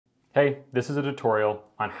Hey, this is a tutorial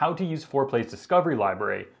on how to use Foreplay's Discovery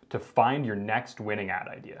Library to find your next winning ad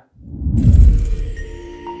idea.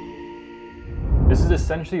 This is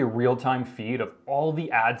essentially a real-time feed of all the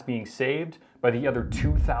ads being saved by the other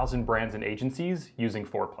 2,000 brands and agencies using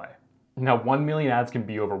Foreplay. Now, 1 million ads can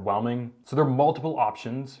be overwhelming, so there are multiple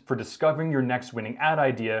options for discovering your next winning ad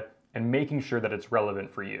idea and making sure that it's relevant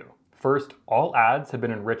for you. First, all ads have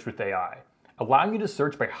been enriched with AI, allowing you to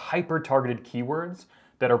search by hyper-targeted keywords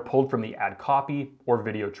that are pulled from the ad copy or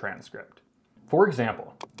video transcript. For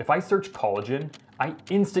example, if I search collagen, I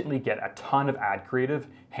instantly get a ton of ad creative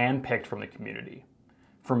hand-picked from the community.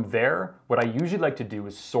 From there, what I usually like to do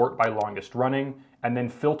is sort by longest running and then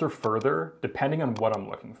filter further depending on what I'm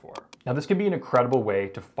looking for. Now, this can be an incredible way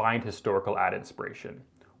to find historical ad inspiration,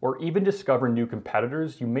 or even discover new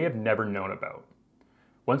competitors you may have never known about.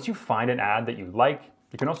 Once you find an ad that you like,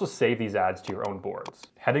 you can also save these ads to your own boards.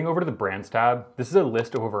 Heading over to the Brands tab, this is a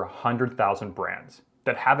list of over 100,000 brands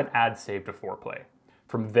that have an ad saved to Foreplay.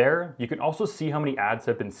 From there, you can also see how many ads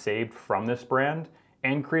have been saved from this brand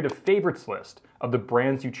and create a favorites list of the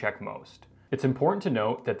brands you check most. It's important to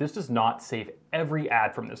note that this does not save every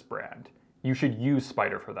ad from this brand. You should use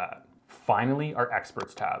Spider for that. Finally, our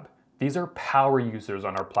Experts tab. These are power users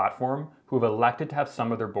on our platform who have elected to have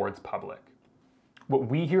some of their boards public. What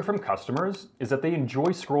we hear from customers is that they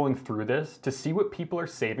enjoy scrolling through this to see what people are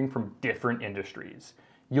saving from different industries,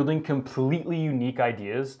 yielding completely unique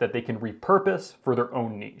ideas that they can repurpose for their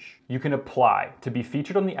own niche. You can apply to be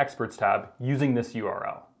featured on the Experts tab using this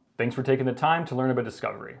URL. Thanks for taking the time to learn about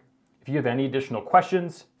Discovery. If you have any additional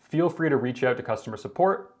questions, feel free to reach out to customer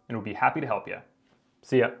support and we'll be happy to help you.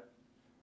 See ya.